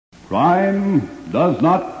Crime does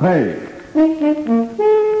not pay.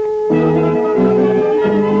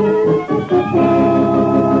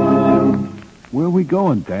 Where are we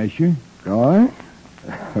going, Dasher? Going?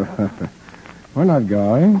 We're not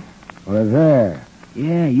going. We're there.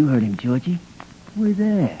 Yeah, you heard him, Georgie. We're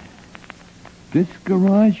there. This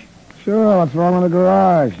garage? Sure, what's wrong with the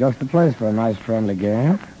garage? Just the place for a nice, friendly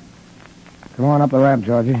game. Come on up the ramp,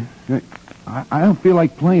 Georgie. I don't feel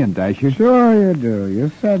like playing, Dasher. Sure you do.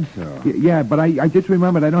 You said so. Yeah, but I just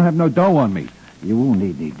remembered I don't have no dough on me. You won't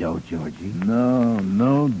need any dough, Georgie.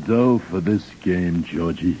 No dough for this game,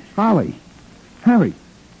 Georgie. Holly. Harry.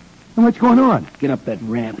 What's going on? Get up that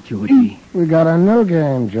ramp, Georgie. We got a new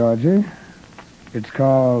game, Georgie. It's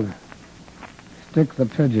called Stick the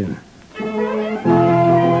Pigeon.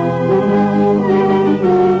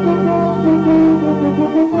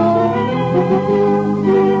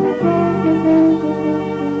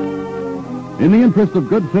 In the interest of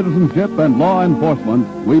good citizenship and law enforcement,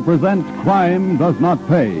 we present Crime Does Not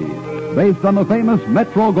Pay, based on the famous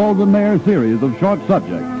Metro-Goldwyn-Mayer series of short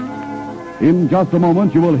subjects. In just a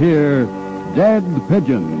moment, you will hear Dead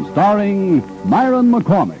Pigeon, starring Myron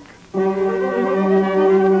McCormick.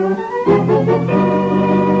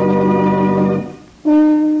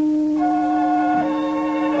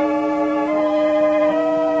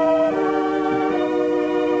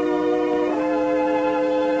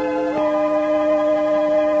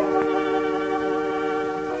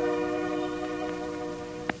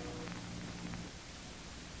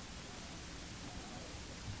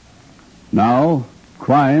 Now,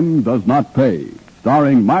 Crime Does Not Pay,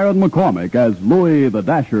 starring Myron McCormick as Louis the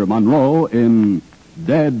Dasher Monroe in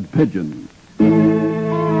Dead Pigeon.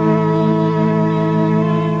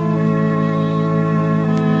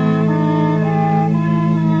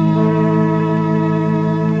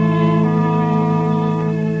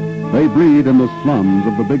 They breed in the slums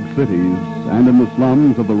of the big cities and in the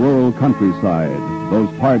slums of the rural countryside, those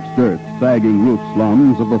parched earth, sagging roof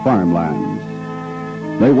slums of the farmlands.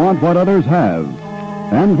 They want what others have,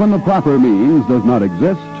 and when the proper means does not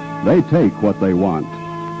exist, they take what they want,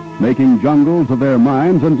 making jungles of their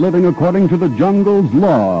minds and living according to the jungle's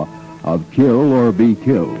law of kill or be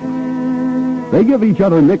killed. They give each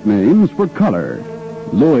other nicknames for color.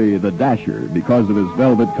 Louis the Dasher, because of his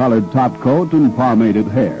velvet-colored top coat and pomaded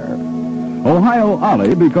hair. Ohio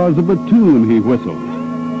Ollie, because of the tune he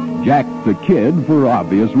whistled. Jack the Kid, for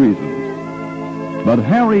obvious reasons. But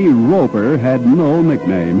Harry Roper had no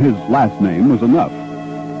nickname. His last name was enough.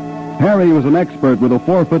 Harry was an expert with a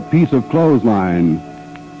 4-foot piece of clothesline.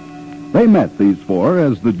 They met, these four,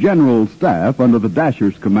 as the general staff under the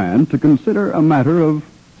Dasher's command to consider a matter of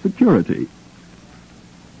security.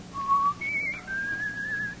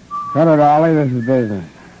 Cut it, Ollie. This is business.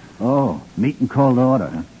 Oh, meeting called to order,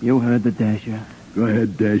 huh? You heard the Dasher. Go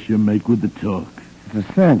ahead, Dasher, make with the talk. It's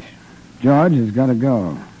a cinch. George has got to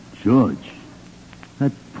go. George?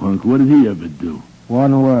 That punk, what did he ever do?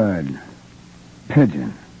 One word.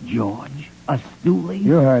 Pigeon. George? A stoolie?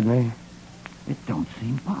 You heard me. It don't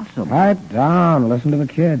seem possible. Pipe down. Listen to the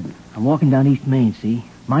kid. I'm walking down East Main, see?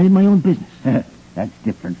 Minding my own business. That's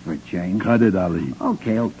different for a change. Cut it, Ollie.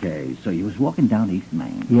 Okay. So you was walking down East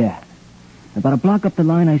Main. Yeah. About a block up the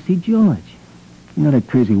line, I see George. You know that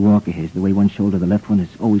crazy walk of his, the way one shoulder, the left one, is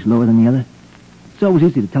always lower than the other? It's always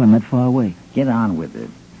easy to tell him that far away. Get on with it.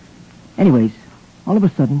 Anyways, all of a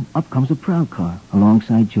sudden, up comes a proud car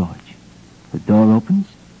alongside George. The door opens,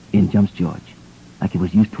 in jumps George, like he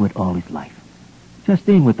was used to it all his life. Just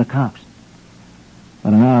in with the cops.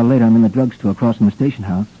 About an hour later, I'm in the drugstore across from the station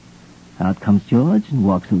house. Out comes George and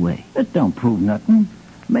walks away. That don't prove nothing.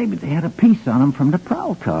 Maybe they had a piece on him from the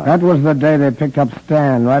prowl car. That was the day they picked up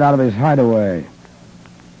Stan right out of his hideaway.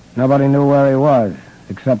 Nobody knew where he was,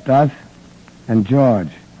 except us and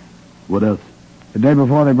George. What else? The day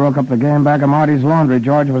before they broke up the game back at Marty's Laundry,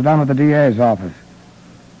 George was down at the DA's office.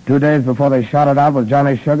 2 days before they shot it out with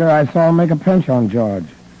Johnny Sugar, I saw him make a pinch on George.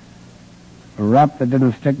 A rap that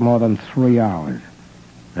didn't stick more than 3 hours.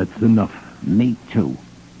 That's enough. Me too.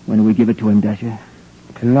 When do we give it to him, Dasher?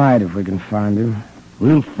 Tonight, if we can find him.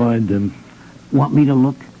 We'll find him. Want me to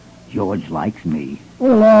look? George likes me.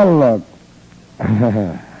 We'll all look.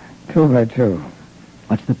 2 by 2.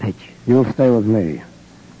 What's the pitch? You'll stay with me.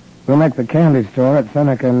 We'll make the candy store at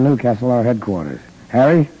Seneca and Newcastle our headquarters.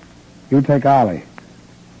 Harry, you take Ollie.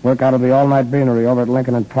 Work out of the all-night beanery over at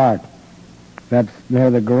Lincoln and Park. That's near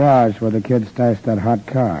the garage where the kid stashed that hot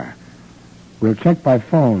car. We'll check by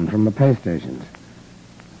phone from the pay stations.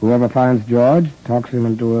 Whoever finds George talks him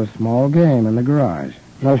into a small game in the garage.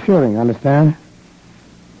 No shooting, understand?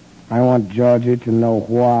 I want Georgie to know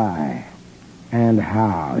why and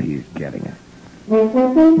how he's getting it. Any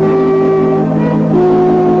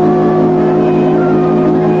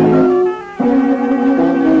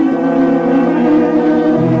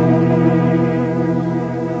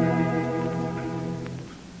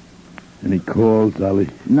calls, Ollie?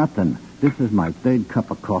 Nothing. This is my third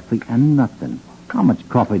cup of coffee and nothing. How much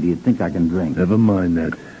coffee do you think I can drink? Never mind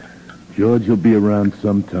that. George will be around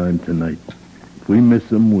sometime tonight. If we miss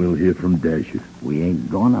him, we'll hear from Dasher. We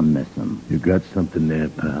ain't gonna miss him. You got something there,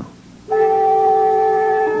 pal.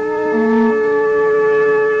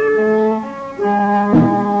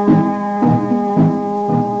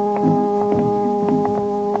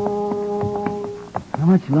 How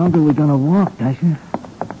much longer are we going to walk, Dasher?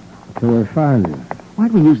 Till we find him.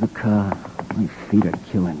 Why'd we use the car? My feet are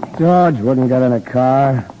killing me. George wouldn't get in a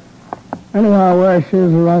car. Anyhow, wear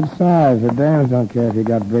shoes the right size. The dames don't care if you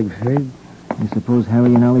got big feet. You suppose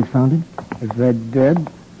Harry and Ollie found him? If they did,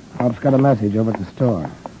 Pop's got a message over at the store.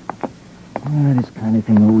 This kind of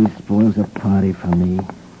thing always spoils a party for me.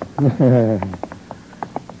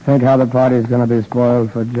 Think how the party's going to be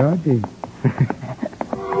spoiled for Georgie.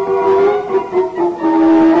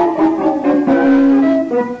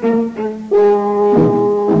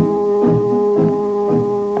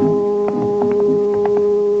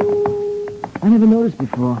 I never noticed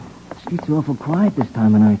before. The streets are awful quiet this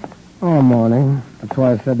time of night. All morning. That's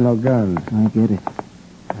why I said no guns. I get it.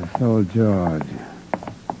 I told George.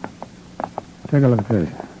 Take a look at this.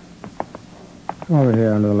 Come over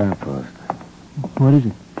here under the lamppost. What is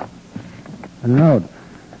it? A note.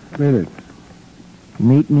 Read it.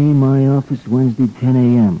 Meet me in my office Wednesday, 10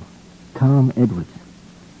 a.m. Tom Edwards.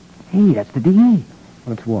 Hey, that's the DA.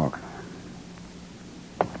 Let's walk.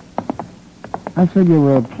 I figure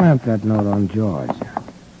we'll plant that note on George.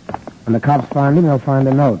 When the cops find him, they'll find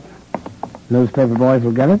the note. Newspaper boys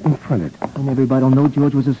will get it and print it. And everybody will know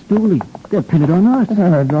George was a stoolie. They'll pin it on us.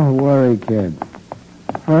 Don't worry, kid.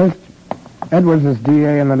 First, Edwards is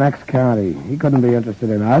DA in the next county. He couldn't be interested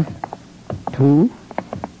in us. 2,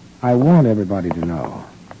 I want everybody to know.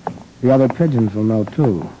 The other pigeons will know,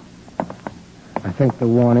 too. I think the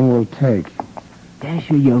warning will take.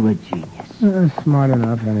 Dasher, you're a genius. Smart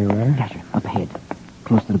enough, anyway. Dasher, up ahead.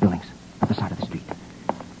 Close to the buildings. At the side of the street.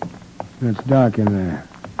 It's dark in there.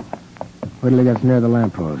 Wait till he gets near the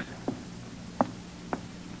lamppost.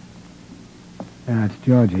 Yeah, it's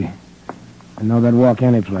Georgie. I know they'd walk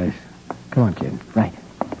any place. Come on, kid. Right.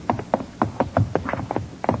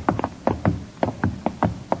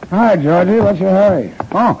 Hi, Georgie. What's your hurry?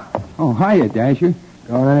 Oh, hiya, Dasher.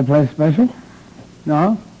 Going any place special?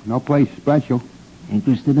 No place special.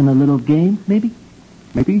 Interested in a little game, maybe?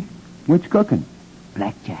 Maybe? What's cooking?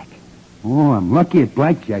 Blackjack. Oh, I'm lucky at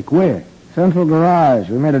blackjack. Where? Central Garage.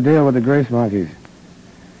 We made a deal with the Grease Monkeys.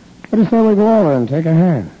 What do you say we go over and take a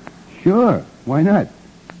hand? Sure. Why not?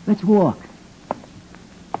 Let's walk.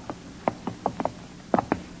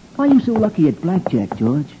 Why are you so lucky at blackjack,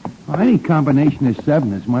 George? Well, any combination of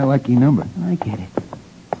 7 is my lucky number. I get it.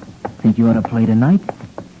 Think you ought to play tonight?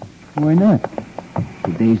 Why not?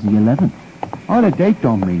 Today's the 11th. Oh, the date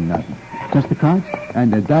don't mean nothing. Just the cards?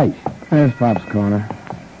 And the dice. There's Pop's corner.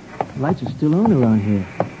 Lights are still on around here.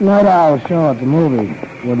 Night Owl show at the movie.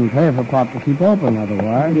 Wouldn't pay for Pop to keep open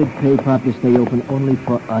otherwise. I'd pay Pop to stay open only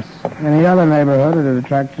for us. Any other neighborhood, it'd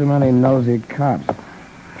attract too many nosy cops.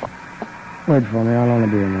 Wait for me. I'll only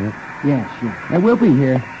be a minute. Yeah, sure. I will be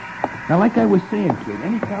here. Now, like I was saying, kid,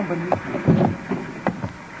 any combination...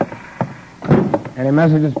 Any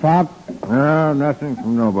messages, Pop? No, nothing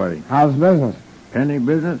from nobody. How's business? Any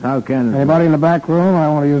business? How can it? Anybody in the back room? I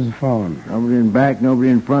want to use the phone. Nobody in back, nobody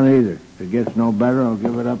in front either. If it gets no better, I'll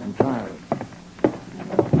give it up entirely.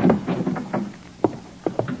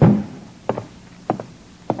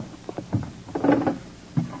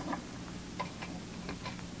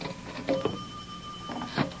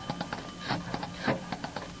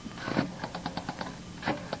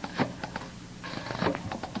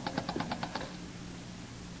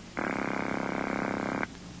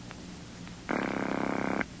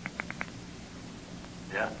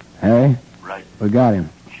 Hey? Right. We got him.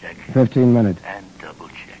 Check. 15 minutes. And double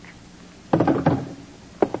check.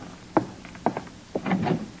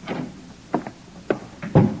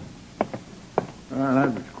 Well,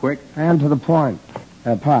 that was quick. And to the point.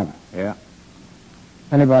 Pop. Yeah.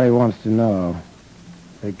 Anybody wants to know,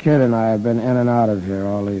 the kid and I have been in and out of here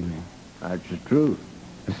all evening. That's the truth.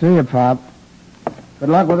 See you, Pop. Good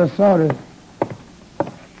luck with the sodas.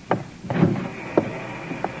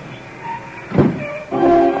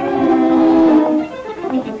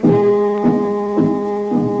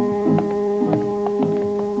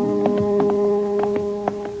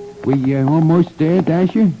 We almost there,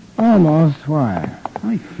 Dasher? Almost. Why?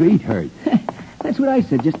 My feet hurt. what I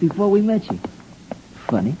said just before we met you.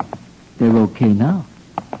 Funny. They're okay now.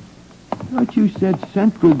 Thought you said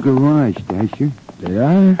Central Garage, Dasher. Did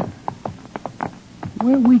I?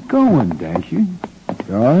 Where we going, Dasher?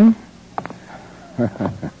 Going?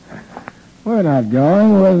 We're not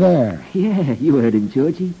going. We're there. Yeah, you heard him,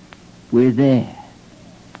 Georgie. We're there.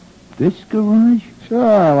 This garage?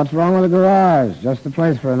 Sure. What's wrong with the garage? Just the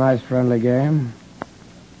place for a nice, friendly game.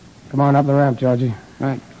 Come on up the ramp, Georgie.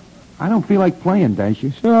 I don't feel like playing,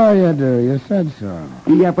 Dasher. Sure you do. You said so.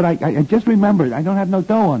 Yeah, but I just remembered. I don't have no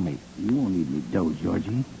dough on me. You won't need any dough,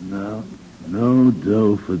 Georgie. No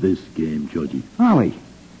dough for this game, Georgie. Harry,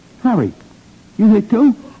 you here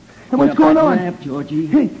too? Hey, what's going on? Ramp, Georgie.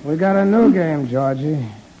 Hey, We got a new game, Georgie.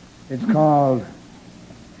 It's called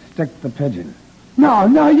Stick the Pigeon.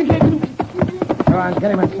 no, you can't. Come on,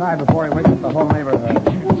 get him inside before he wakes up the whole neighborhood.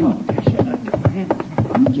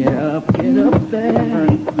 Get up there.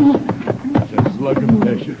 Just slug him,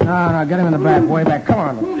 Dasher. No, get him in the back, way back. Come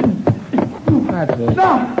on. That's it.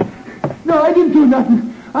 No, I didn't do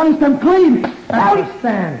nothing. Honest, I'm clean. That's the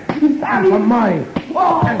stand. And for money.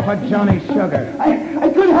 And for Johnny Sugar. I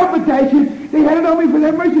couldn't help it, Dasher. They had it on me for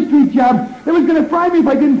that Mercer Street job. They was going to fry me if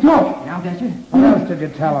I didn't talk. Now, Dasher. What else did you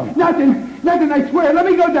tell him? Nothing, I swear. Let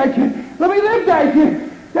me go, Dasher. Let me live, Dasher.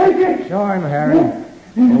 Dasher. Show him, Harry.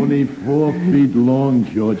 Only 4 feet long,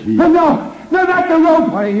 Georgie. No, not the rope.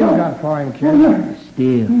 What do you got for him, kid?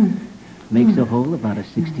 Steel. Makes a hole about a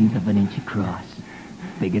 16th of an inch across.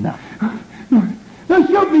 Big enough. No,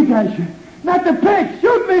 shoot me, Dasher. Not the pick.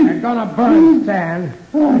 Shoot me. You're gonna burn, Stan.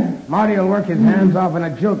 Marty will work his hands off in a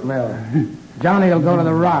jute mill. Johnny will go to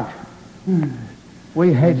the rock.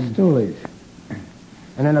 We hate stoolies.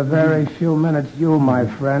 And in a very few minutes, you, my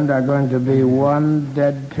friend, are going to be one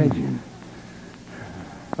dead pigeon.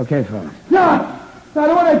 Okay, fellas. No, I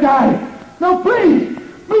don't want to die. No, please.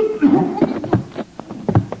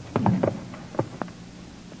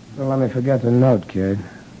 Don't let me forget the note, kid.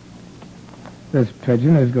 This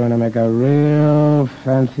pigeon is going to make a real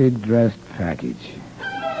fancy dressed package.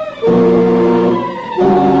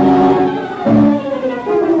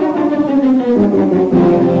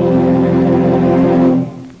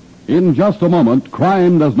 In just a moment,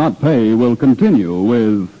 Crime Does Not Pay will continue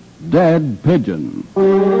with Dead Pigeon.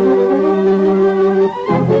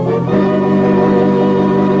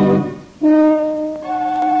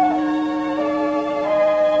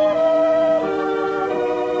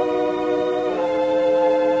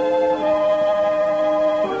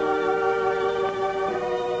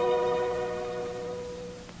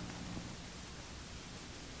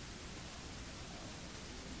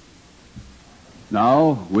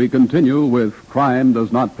 Now, we continue with Crime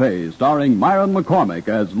Does Not Pay, starring Myron McCormick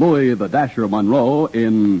as Louis the Dasher Monroe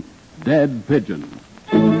in Dead Pigeon.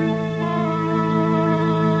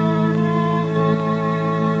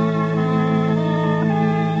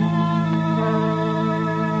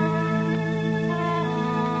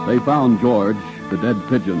 They found George, the dead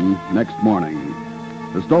pigeon, next morning.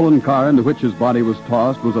 The stolen car into which his body was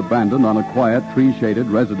tossed was abandoned on a quiet, tree-shaded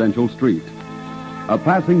residential street. A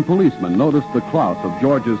passing policeman noticed the cloth of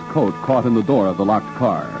George's coat caught in the door of the locked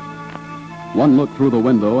car. One look through the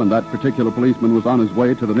window, and that particular policeman was on his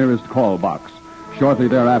way to the nearest call box. Shortly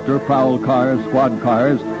thereafter, prowl cars, squad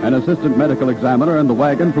cars, an assistant medical examiner, and the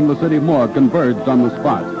wagon from the city morgue converged on the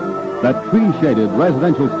spot. That tree-shaded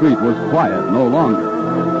residential street was quiet no longer.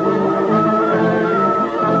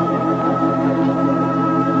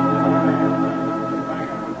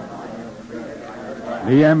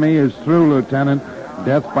 The ME is through, Lieutenant.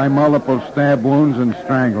 Death by multiple stab wounds and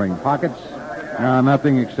strangling. Pockets?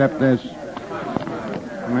 Nothing except this.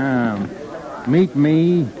 Now, meet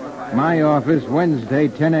me, my office, Wednesday,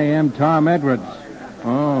 10 a.m., Tom Edwards.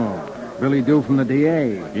 Oh, Billy Dew from the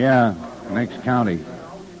DA. Yeah, next county.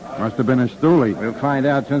 Must have been a stoolie. We'll find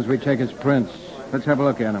out since we check his prints. Let's have a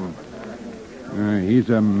look at him. He's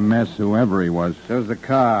a mess, whoever he was. So's the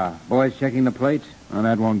car. Boys checking the plates? Well,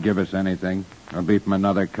 that won't give us anything. It'll be from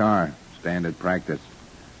another car. Standard practice.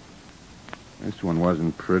 This one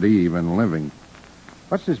wasn't pretty, even living.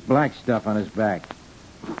 What's this black stuff on his back?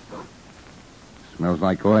 Smells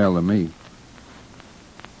like oil to me.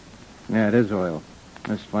 Yeah, it is oil.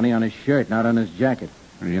 That's funny, on his shirt, not on his jacket.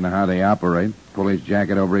 You know how they operate. Pull his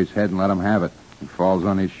jacket over his head and let him have it. It falls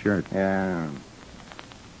on his shirt. Yeah.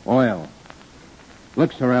 Oil.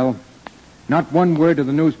 Look, Sorrell. Not one word to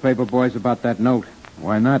the newspaper boys about that note.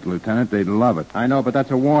 Why not, Lieutenant? They'd love it. I know, but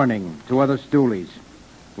that's a warning to other stoolies.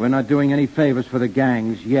 We're not doing any favors for the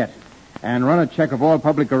gangs yet. And run a check of all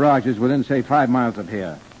public garages within, say, 5 miles of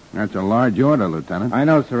here. That's a large order, Lieutenant. I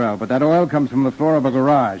know, Sorrell, but that oil comes from the floor of a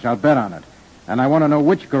garage. I'll bet on it. And I want to know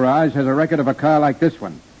which garage has a record of a car like this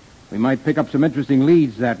one. We might pick up some interesting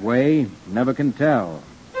leads that way. Never can tell.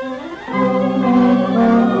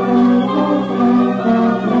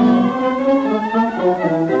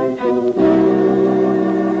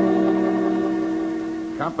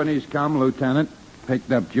 Company's come, Lieutenant. Picked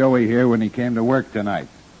up Joey here when he came to work tonight.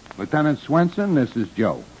 Lieutenant Swenson, this is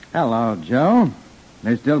Joe. Hello, Joe.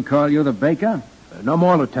 They still call you the baker? No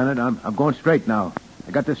more, Lieutenant. I'm going straight now.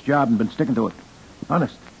 I got this job and been sticking to it.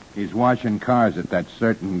 Honest. He's washing cars at that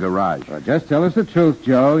certain garage. Well, just tell us the truth,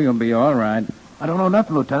 Joe. You'll be all right. I don't know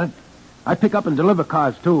nothing, Lieutenant. I pick up and deliver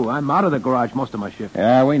cars, too. I'm out of the garage most of my shift.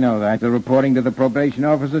 Yeah, we know that. You're reporting to the probation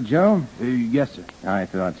officer, Joe? Yes, sir. I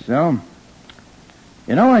thought so.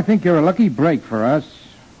 You know, I think you're a lucky break for us.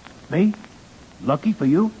 Me? Lucky for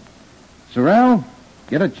you? Sorrell,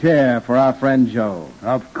 get a chair for our friend Joe.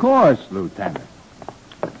 Of course, Lieutenant.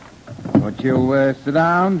 Won't you sit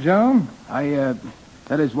down, Joe?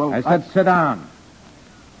 That is, well... I said sit down.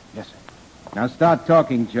 Yes, sir. Now start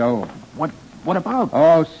talking, Joe. What about?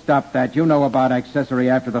 Oh, stop that. You know about accessory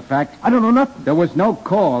after the fact. I don't know nothing. There was no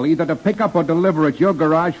call either to pick up or deliver at your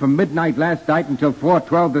garage from midnight last night until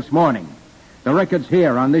 4:12 this morning. The record's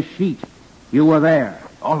here on this sheet. You were there.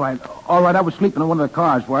 All right. I was sleeping in one of the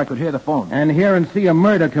cars where I could hear the phone. And hear and see a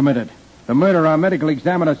murder committed. The murder our medical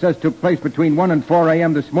examiner says took place between 1 and 4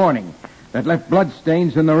 a.m. this morning. That left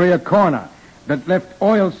bloodstains in the rear corner. That left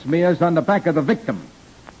oil smears on the back of the victim.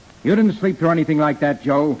 You didn't sleep through anything like that,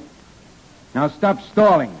 Joe. Now stop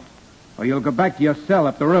stalling, or you'll go back to your cell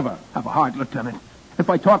up the river. Have a heart, Lieutenant. If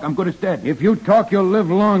I talk, I'm good as dead. If you talk, you'll live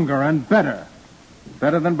longer and better.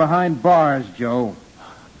 Better than behind bars, Joe.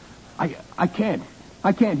 I can't.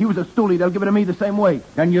 He was a stoolie. They'll give it to me the same way.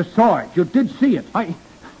 Then you saw it. You did see it.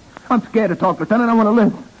 I'm scared to talk, Lieutenant. I want to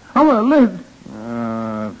live.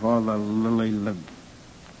 If all the lily lived.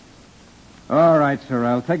 All right,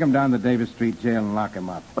 Sorrell. Take him down to Davis Street Jail and lock him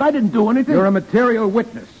up. But I didn't do anything. You're a material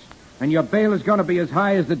witness. And your bail is going to be as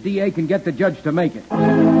high as the DA can get the judge to make it. 1,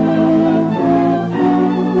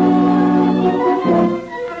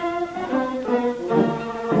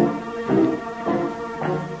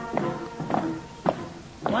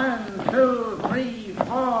 2, 3,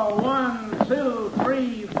 4. 1, 2,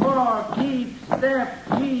 3, 4. Keep step.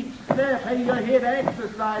 Hey, you're here to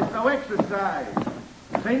exercise. No exercise.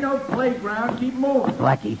 This ain't no playground. Keep moving.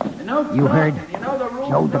 Blackie, No you heard? talking. You know the rules.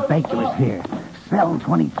 Joe the Baker is here. Cell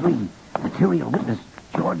 23. Material witness,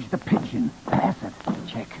 George the Pigeon. Pass it.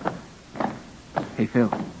 Check. Hey, Phil.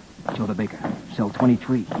 Joe the Baker. Cell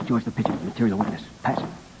 23. George the Pigeon. Material witness. Pass it.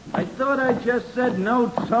 I thought I just said no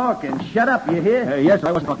talking. Shut up, you hear? Yes,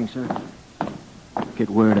 I wasn't talking, sir. Get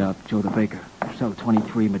word out, Joe the Baker. Cell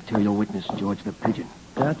 23. Material witness, George the Pigeon.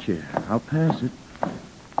 Gotcha. I'll pass it.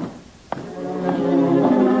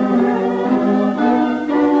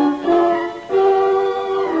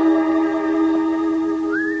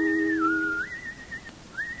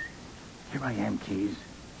 Here I am, Keys. Is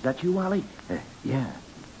that you, Wally? Yeah.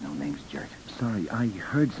 No name's Jerk. Sorry, I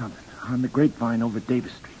heard something on the grapevine over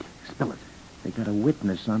Davis Street. Spill it. They got a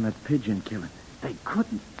witness on that pigeon killing. They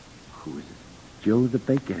couldn't. Who is it? Joe the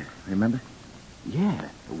Baker, remember? Yeah.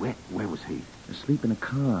 Where was he? Asleep in a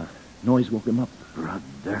car. Noise woke him up.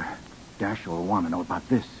 Brother. Dasher will want to know about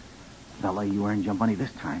this. Fella, you earned your money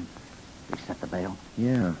this time. They set the bail?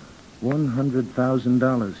 Yeah,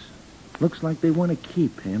 $100,000. Looks like they want to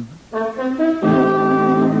keep him.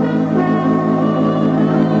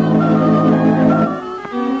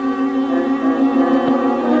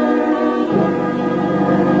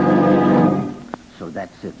 So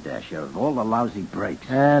that's it, Dasher. Of all the lousy breaks.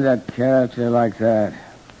 And a character like that.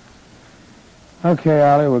 Okay,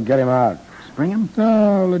 Ollie, we'll get him out. Spring him?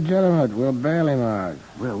 No, legitimate. We'll bail him out.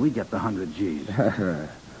 Well, we get the 100 G's.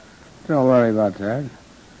 Don't worry about that.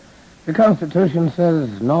 The Constitution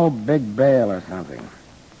says no big bail or something.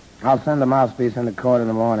 I'll send the mouthpiece into court in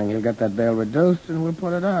the morning. He'll get that bail reduced, and we'll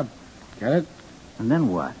put it up. Get it? And then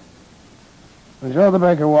what? When Joe the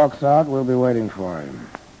Baker walks out, we'll be waiting for him.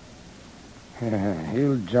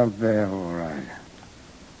 He'll jump bail all right.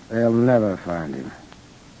 They'll never find him.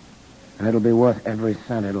 And it'll be worth every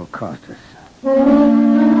cent it'll cost us.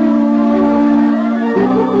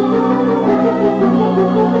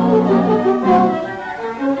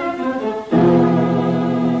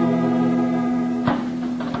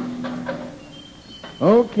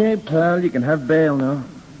 Okay, pal, you can have bail now.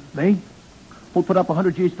 Me? Who put up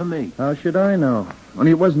 100 G's for me? How should I know?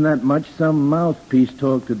 Only it wasn't that much. Some mouthpiece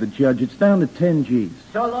talked to the judge. It's down to 10 G's.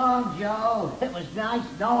 So long, Joe. It was nice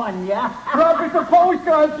knowing you. Drop us a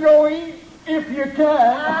postcard, Joey, if you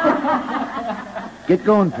can. Get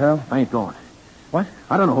going, pal. I ain't going. What?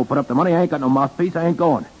 I don't know who put up the money. I ain't got no mouthpiece. I ain't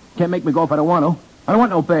going. Can't make me go if I don't want to. I don't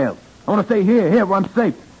want no bail. I want to stay here where I'm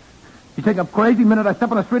safe. You think I'm crazy? The minute I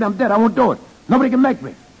step on the street, I'm dead. I won't do it. Nobody can make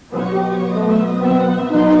me.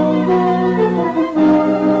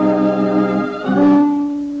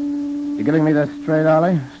 You getting me this straight,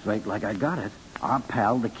 Ollie? Straight like I got it. Our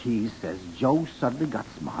pal, the Keys, says Joe suddenly got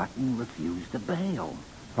smart and refused to bail.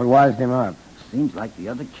 What wised him up? Seems like the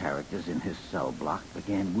other characters in his cell block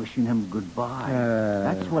began wishing him goodbye.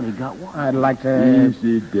 That's when he got wild. I'd like to...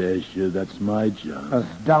 Easy, Dasher. That's my job. Those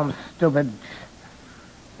dumb, stupid...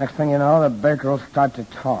 Next thing you know, the baker will start to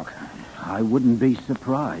talk. I wouldn't be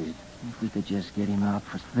surprised. If we could just get him out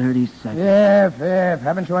for 30 seconds. If.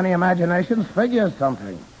 Haven't you any imaginations? Figure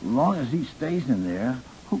something. As long as he stays in there,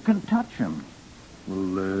 who can touch him?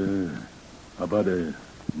 Well, how about a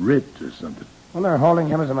writ or something? Well, they're holding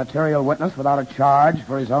him as a material witness without a charge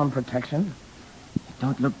for his own protection. It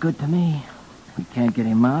don't look good to me. We can't get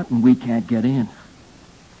him out, and we can't get in.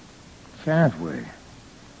 Can't we?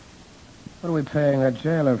 What are we paying that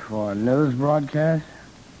jailer for? News broadcast?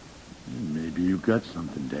 Maybe you got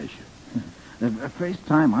something, Dasher. The first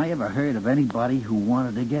time I ever heard of anybody who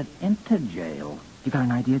wanted to get into jail. You got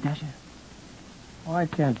an idea, Dasher? Why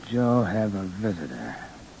can't Joe have a visitor?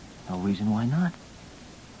 No reason why not.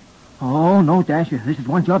 Oh, no, Dasher. This is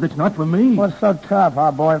one job that's not for me. What's so tough?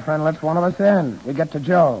 Our boyfriend lets one of us in. We get to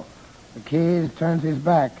Joe. The Keys turns his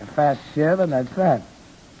back. A fast shiv, and that's that.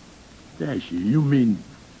 Dasher, you mean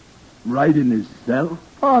right in his cell?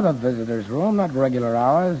 Oh, the visitor's room, not regular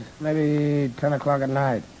hours. Maybe 10 o'clock at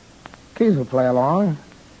night. Keys will play along.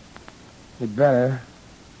 He'd better.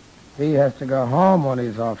 He has to go home when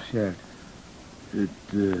he's off shift. It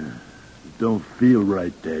don't feel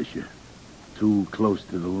right, Dasher. Too close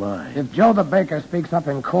to the line. If Joe the baker speaks up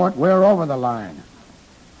in court, we're over the line.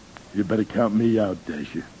 You better count me out,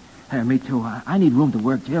 Dasher. Hey, me too. I need room to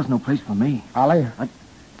work. Jail's no place for me. Ollie?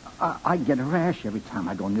 I get a rash every time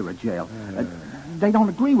I go near a jail. They don't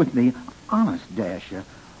agree with me. Honest, Dasher.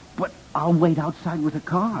 But I'll wait outside with a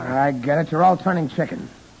car. I get it. You're all turning chicken.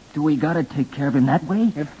 Do we gotta take care of him that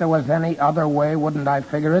way? If there was any other way, wouldn't I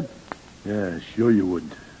figure it? Yeah, sure you would.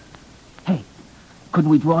 Hey,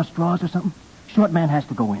 couldn't we draw straws or something? Short man has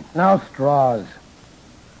to go in. No straws.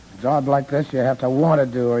 A job like this you have to want to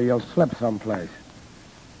do or you'll slip someplace.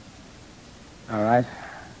 All right.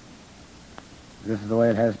 This is the way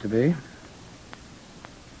it has to be.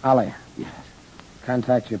 Ollie. Yes.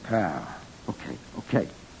 Contact your pal. Okay.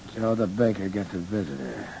 Joe the baker gets a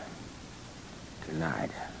visitor.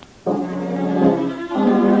 Tonight.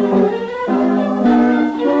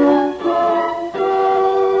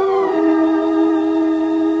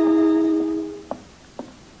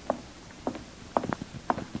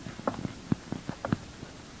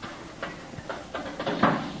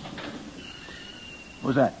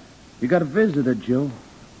 Who's that? You got a visitor, Joe.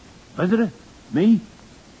 Visitor? Me?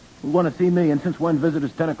 Who want to see me, and since when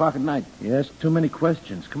visitor's 10 o'clock at night? You ask too many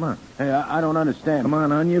questions. Come on. Hey, I don't understand. Come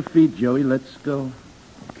on your feet, Joey. Let's go.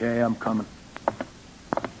 Okay, I'm coming.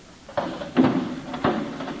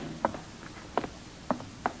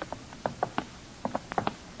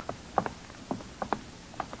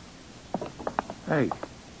 Hey,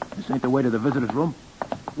 this ain't the way to the visitor's room?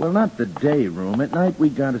 Well, not the day room. At night, we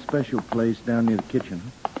got a special place down near the kitchen.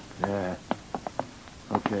 Yeah.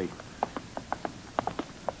 Okay.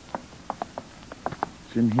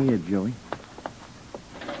 It's in here, Joey.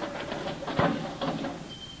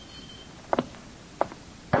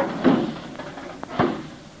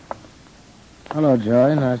 Hello,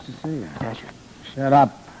 Joey. Nice to see you. Dasher. Shut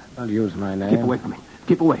up. Don't use my name. Keep away from me.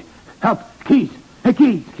 Keep away. Help. Keys. Hey,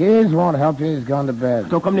 Keys. Keys won't help you. He's gone to bed.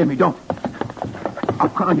 Don't come near me. Don't. I'll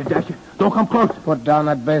call you, Dasher. Don't come close. Put down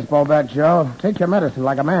that baseball bat, Joe. Take your medicine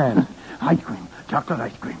like a man. Ice cream. Chocolate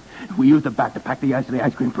ice cream. We used the bat to pack the ice in the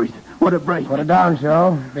ice cream freezer. What a break. Put it down,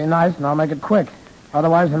 Joe. Be nice, and I'll make it quick.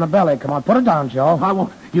 Otherwise, in the belly. Come on, put it down, Joe. I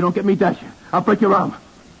won't. You don't get me, Dasher. I'll break your arm.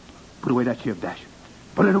 Put away that shiv, Dasher.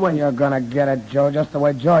 Put it away. You're gonna get it, Joe, just the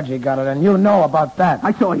way Georgie got it, and you know about that.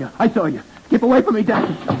 I saw you. Keep away from me,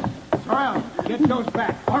 Dasher. Sorrel, get Joe's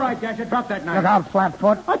back. All right, Dasher, drop that knife. Look out,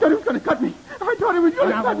 Flatfoot. I thought he was going to cut me. I thought he was going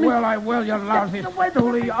to cut me. I will, you lousy... Get away,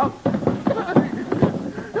 Julio.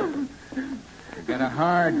 You got a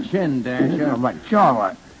hard chin, Dasher. My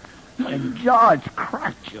jaw. George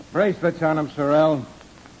cracked you. Bracelets on him, Sorrel.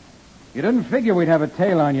 You didn't figure we'd have a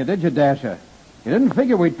tail on you, did you, Dasher? You didn't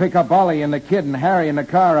figure we'd pick up Ollie and the kid and Harry in the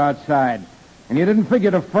car outside. And you didn't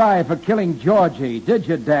figure to fry for killing Georgie, did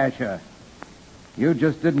you, Dasher? You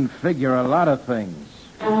just didn't figure a lot of things.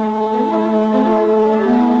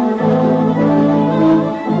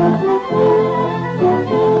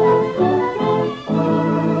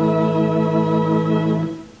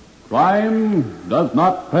 Crime does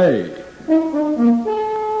not pay.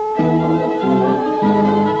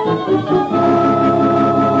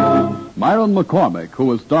 Myron McCormick, who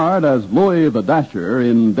was starred as Louis the Dasher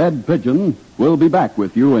in Dead Pigeon, will be back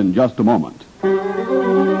with you in just a moment.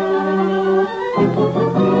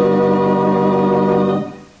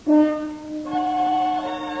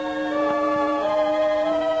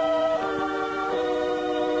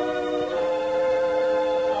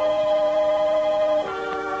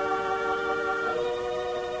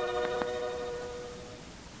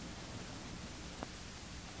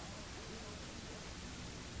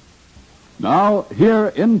 Now, here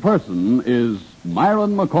in person is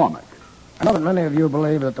Myron McCormick. I know that many of you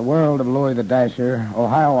believe that the world of Louis the Dasher,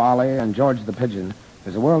 Ohio Ollie, and George the Pigeon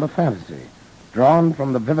is a world of fantasy, drawn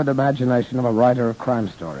from the vivid imagination of a writer of crime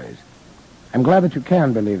stories. I'm glad that you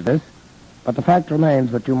can believe this, but the fact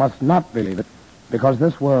remains that you must not believe it, because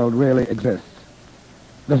this world really exists.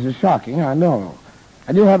 This is shocking, I know,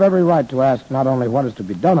 and you have every right to ask not only what is to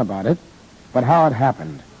be done about it, but how it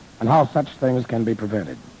happened, and how such things can be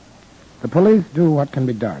prevented. The police do what can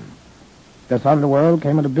be done. This underworld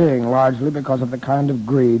came into being largely because of the kind of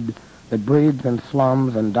greed that breeds in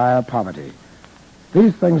slums and dire poverty.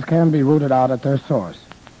 These things can be rooted out at their source.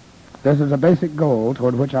 This is a basic goal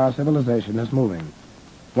toward which our civilization is moving.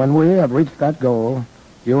 When we have reached that goal,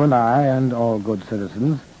 you and I and all good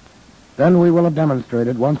citizens, then we will have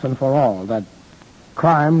demonstrated once and for all that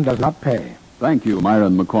crime does not pay. Thank you,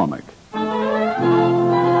 Myron McCormick.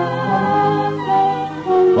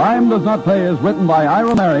 Crime Does Not Pay is written by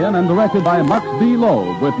Ira Marion and directed by Max B.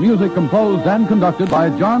 Loeb, with music composed and conducted by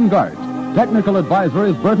John Gart. Technical advisor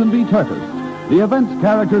is Burton B. Turtis. The event's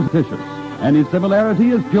characters fictitious. Any similarity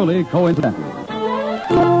is purely coincidental.